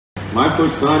My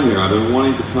first time here. I've been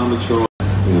wanting to come and show up.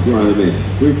 And it's finally me.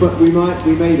 We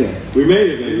made it. We made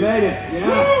it, baby. We made it,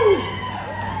 yeah. Woo!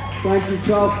 Thank you,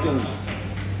 Charleston.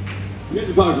 You guys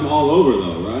are probably from all over,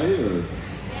 though, right? Or,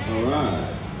 all right.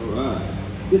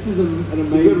 This is an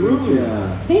amazing room.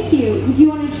 Yeah. Thank you. Do you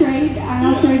want to trade?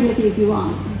 I'll trade with you if you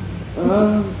want.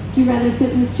 Do you rather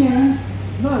sit in this chair?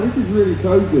 No, this is really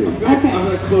cozy. I'm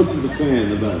not closer to the fan,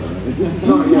 the better.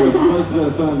 Not yet, closer to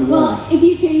the fan, the better. Well, if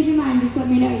you change your mind, just let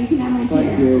me know. You can have my chair.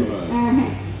 Thank you. All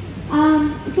right.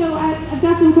 So I've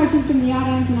got some questions from the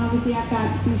audience, and obviously I've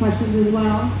got some questions as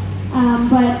well.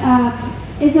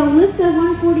 Is Alyssa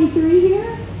 143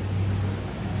 here?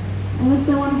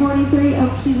 Alyssa 143?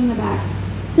 Oh, she's in the back.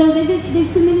 So they've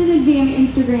submitted it via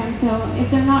Instagram, so if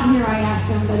they're not here, I asked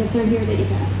them, but if they're here, they get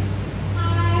to ask.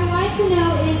 I wanted to know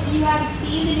if you have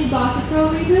seen the new Gossip Girl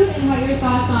reboot and what your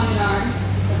thoughts on it are.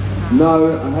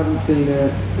 No, I haven't seen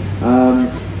it.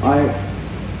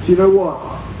 Do you know what?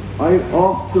 I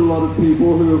asked a lot of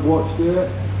people who have watched it,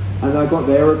 and I got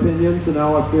their opinion, so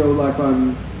now I feel like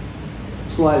I'm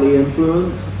slightly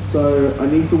influenced. So I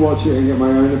need to watch it and get my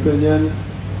own opinion.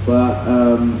 But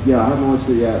yeah, I haven't watched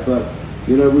it yet. But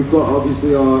you know, we've got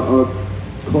obviously our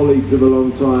colleagues of a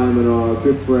long time and our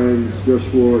good friends, Josh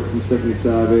Schwartz and Stephanie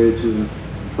Savage, and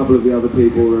a couple of the other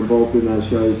people who are involved in that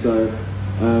show. So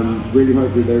really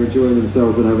hope that they're enjoying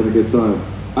themselves and having a good time.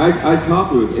 I had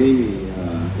coffee with Amy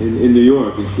in New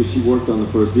York because she worked on the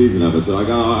first season of it, so I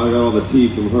got all the tea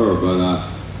from her. But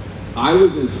I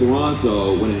was in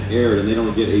Toronto when it aired, and they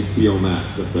don't get HBO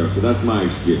Max up there, so that's my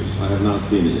excuse. I have not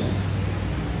seen it yet.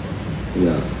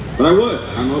 Yeah, but I would.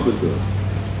 I'm open to it.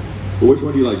 But which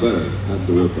one do you like better? That's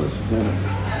the real question.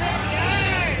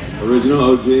 Original,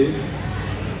 OG?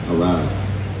 All right.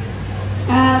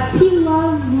 P.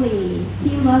 Lovely.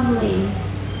 Be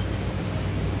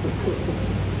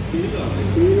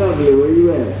lovely, where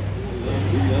you at?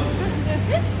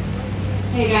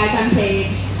 Hey guys, I'm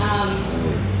Paige.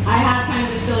 I have kind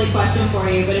of a silly question for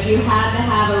you, but if you had to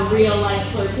have a real life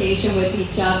flirtation with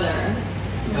each other,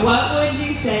 what would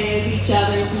you say is each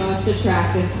other's most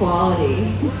attractive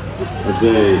quality? I'd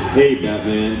say, hey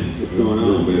Batman, what's going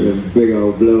on, baby? Big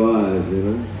old blue eyes, you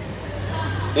know?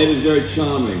 Ed is very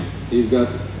charming. He's got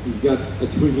a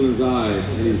twinkle in his eye,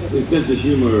 and his sense of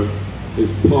humor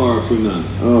is par to none.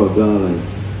 Oh, darling.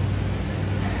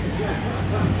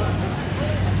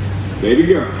 Baby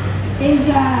girl. Is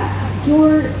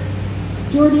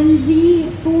Jordan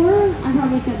Z4? I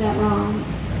probably said that wrong.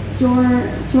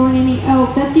 Jordan,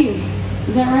 oh, that's you.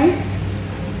 Is that right?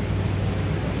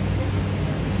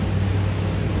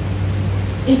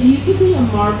 If you could be a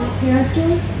Marvel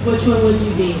character, which one would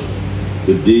you be?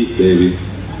 The Deep, baby.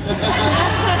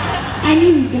 I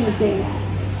knew he was going to say that.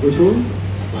 Which one?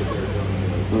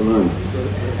 Oh,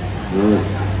 nice.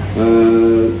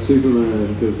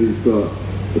 Superman, because he's got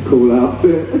a cool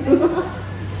outfit.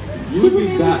 You would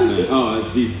be Batman. Oh,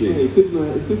 that's DC. Hey,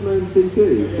 Superman DC?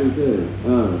 It's DC.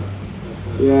 Oh.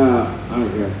 Yeah, I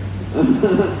don't care.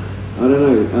 I don't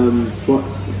know.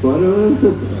 Spider-Man?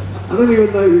 I don't even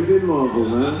know who's in Marvel,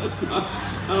 man.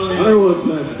 I don't watch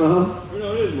that stuff.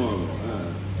 No, it is Marvel.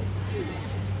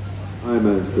 Iron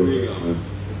Man's cool.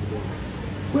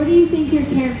 Where do you think your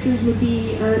characters would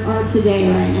be or are today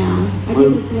right now? I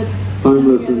did this with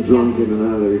homeless and drunk in an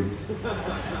alley.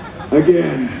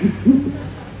 Again.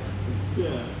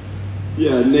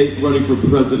 Yeah, Nate running for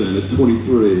president at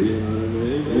 23. You know what I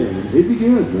mean? Yeah, he'd be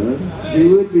good, man. He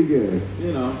would be good.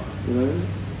 You know,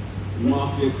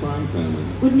 mafia crime family.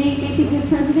 Would Nate make a good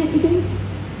president, you think?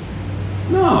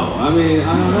 No, I mean, I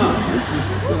don't know. It's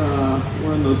just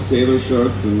wearing those sailor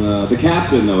shorts, and the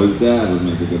captain, though, his dad would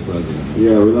make a good president.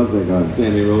 Yeah, we love that guy.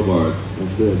 Sammy Robards.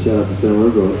 That's it. Shout out to Sam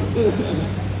Robards.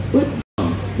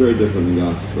 It's very different than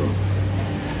Gossip Girl.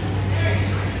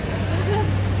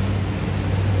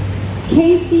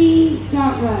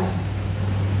 Casey.Rudd.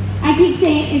 I keep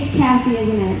saying it's Cassie,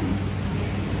 isn't it?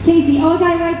 Casey. Oh, I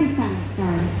got it right this time.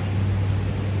 Sorry.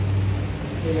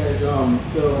 Hey guys,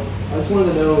 so I just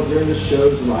wanted to know, during the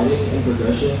show's writing and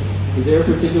progression, is there a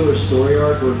particular story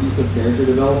arc or piece of character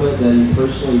development that you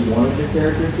personally wanted your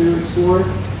character to explore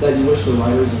that you wish the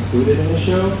writers included in the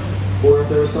show? Or if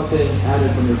there was something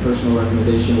added from your personal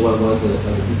recommendation, what was it?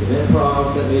 Like a piece of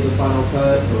improv that made the final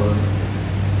cut, or?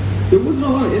 There wasn't a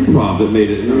lot of improv that made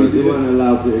it. We weren't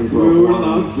allowed to improv. We weren't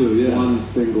allowed to, yeah. One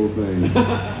single thing.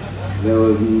 There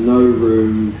was no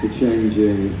room for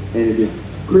changing anything.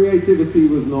 Creativity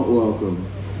was not welcome.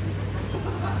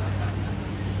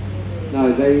 No,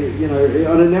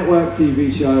 on a network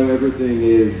TV show, everything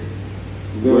is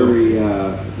very,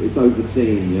 it's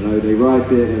overseen, you know. They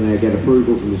write it and they get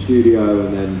approval from the studio,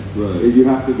 and then you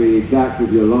have to be exact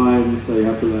with your lines, so you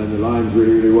have to learn the lines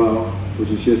really, really well, which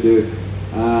you should do.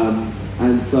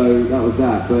 And so that was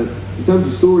that. But in terms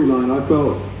of storyline, I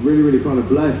felt really, really kind of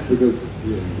blessed because I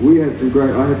had some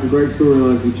great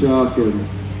storylines with Chuck, and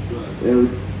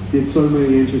did so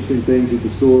many interesting things with the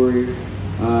story.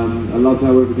 I loved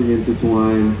how everything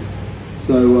intertwined.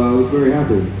 So I was very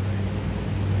happy.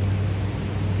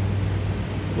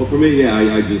 Well, for me,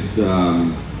 I just, I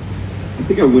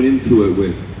think I went into it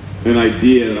with an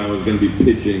idea that I was going to be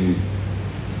pitching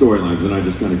storylines, and then I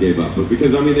just kind of gave up. But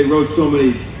because, I mean, they wrote so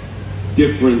many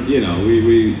different, you know,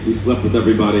 we slept with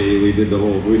everybody, we did the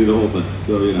whole thing.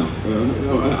 So, you know,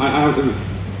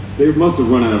 they must have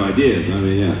run out of ideas. I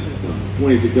mean, yeah, so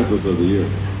 26 episodes a year.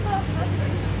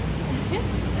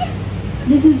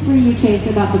 This is for you, Chace,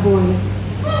 about the boys.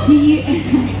 Do you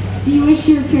wish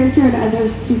your character had other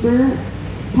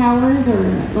superpowers,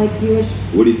 or like do you wish?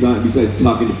 What do you talk besides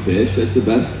talking to fish? That's the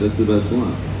best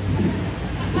one.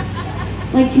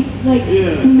 Like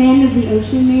command of the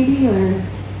ocean, maybe, or?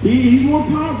 He's more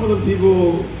powerful than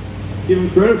people give him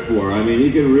credit for. I mean, he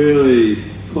can really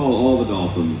call all the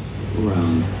dolphins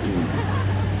around. You know.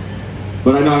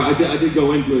 But I know I did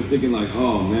go into it thinking like,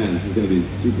 oh man, this is gonna be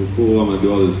super cool. I'm gonna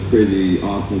do all this crazy,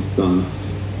 awesome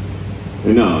stunts.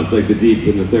 And no, it's like the deep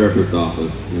in the therapist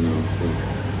office, you know. So.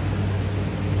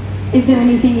 Is there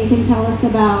anything you can tell us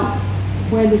about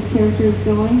where this character is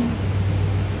going?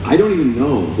 I don't even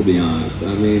know, to be honest.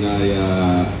 I mean, I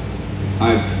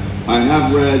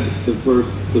have read the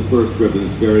first script, and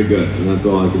it's very good, and that's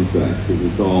all I can say because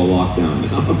it's all locked down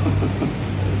now.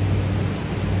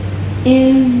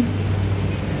 Is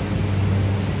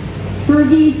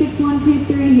Fergie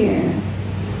 6123 here?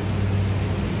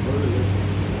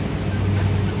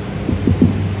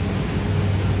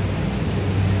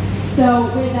 So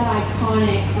with that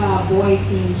iconic boy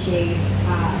scene, Chace,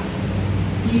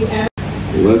 do you ever?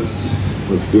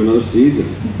 Let's do another season.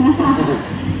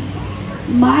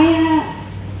 Maya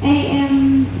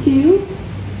AM2.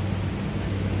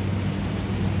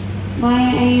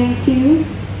 Maya AM2.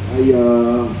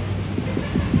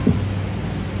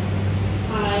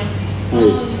 Hi. Hey.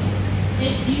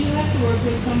 If you had to work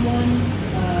with someone,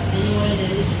 anyone in the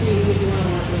industry, who would you want to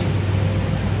work with?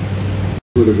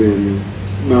 Would have been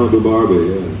Malibu Barbie,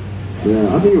 yeah.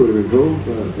 Yeah, I think it would have been cool,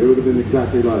 but it would have been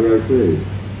exactly like the OC.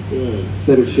 Yeah.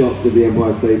 Instead of shots of the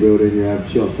Empire State Building, you have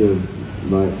shots of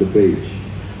like the beach.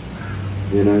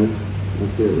 You know,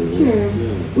 that's it. It's Really. true.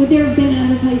 Yeah. Would there have been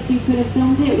another place you could have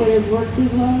filmed it? Would it have worked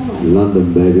as well? Like,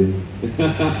 London, baby. You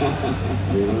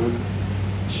know?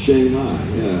 Shanghai,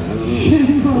 yeah, I don't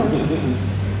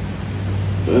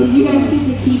know. did you guys get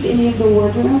to keep any of the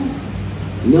wardrobe?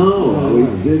 No, we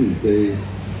didn't. I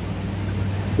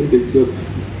think they took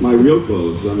my real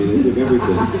clothes. I mean, they took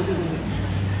everything.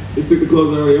 They took the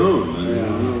clothes I already owned. I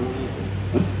don't know.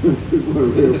 Took my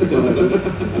real clothes.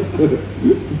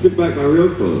 Took back my real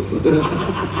clothes.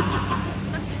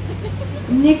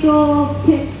 Nickel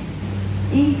Picks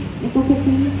Inc. Nickel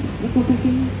Picking.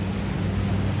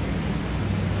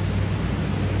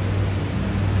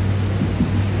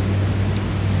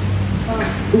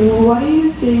 What do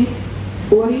you think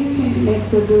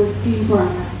makes a good scene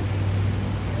partner?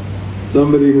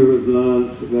 Somebody who has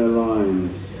learnt their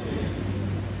lines,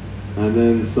 and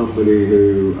then somebody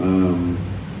who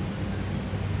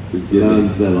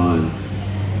learns their lines.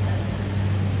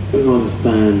 I can't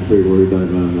stand people who don't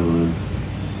learn their lines.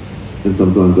 And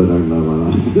sometimes I don't learn my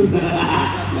lines. No,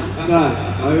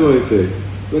 I always do.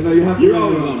 But no, you have to You're learn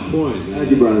always your on point. Thank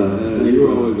you, brother. Thank You're you,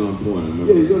 always brother. on point. I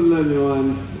remember Yeah, you that. got to learn your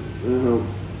lines. That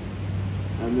helps.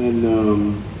 And then,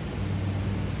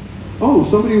 oh,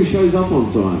 somebody who shows up on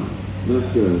time. That's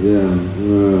good. Yeah.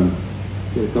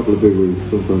 Get a couple of people who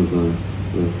sometimes don't.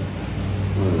 So,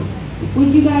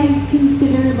 Would you guys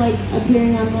consider like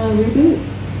appearing on the reboot?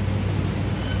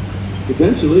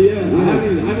 Potentially, yeah. I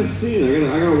haven't seen it.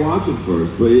 I gotta watch it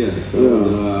first. But yes, I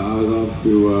would love to.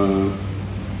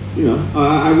 You know,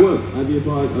 I would. I'd be a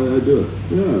part. I'd do it.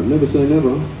 yeah, never say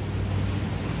never.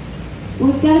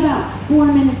 We've got about 4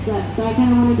 minutes left, so I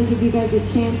kind of wanted to give you guys a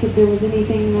chance if there was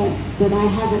anything that I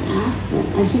haven't asked that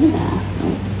I should have asked.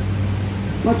 Like,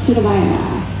 what should have I have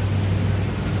asked?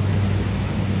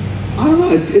 I don't know.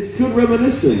 It's good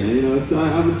reminiscing. You know, I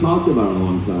haven't talked about it in a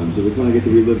long time, so we kind of get to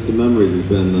relive some memories. It's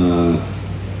been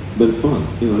fun.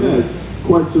 You know. Yeah, it's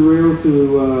quite surreal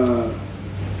to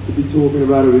be talking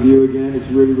about it with you again. It's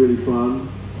really, really fun.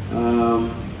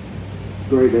 It's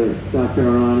great that South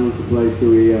Carolina was the place that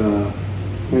we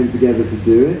came together to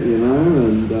do it, you know,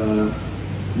 and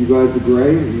you guys are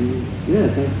great. And yeah,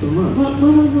 thanks so much.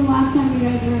 When was the last time you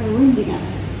guys were in a room together?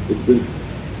 It's been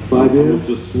 5 years. almost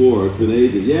just swore. It's been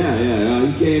ages. Yeah.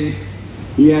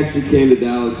 He actually came to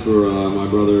Dallas for my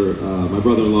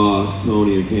brother-in-law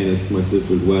Tony and Candace, my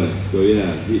sister's wedding. So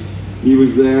yeah, he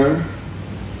was there,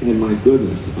 and my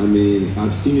goodness, I mean,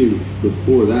 I've seen you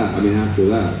before that. I mean, after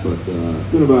that, but It's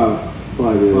been about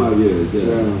 5 years. 5 years.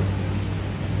 Yeah.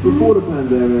 Before the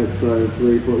pandemic, so 4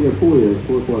 years,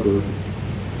 4 or 5 years.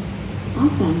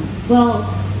 Awesome. Well,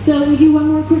 so we do one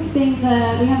more quick thing.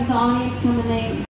 We have the audience come and they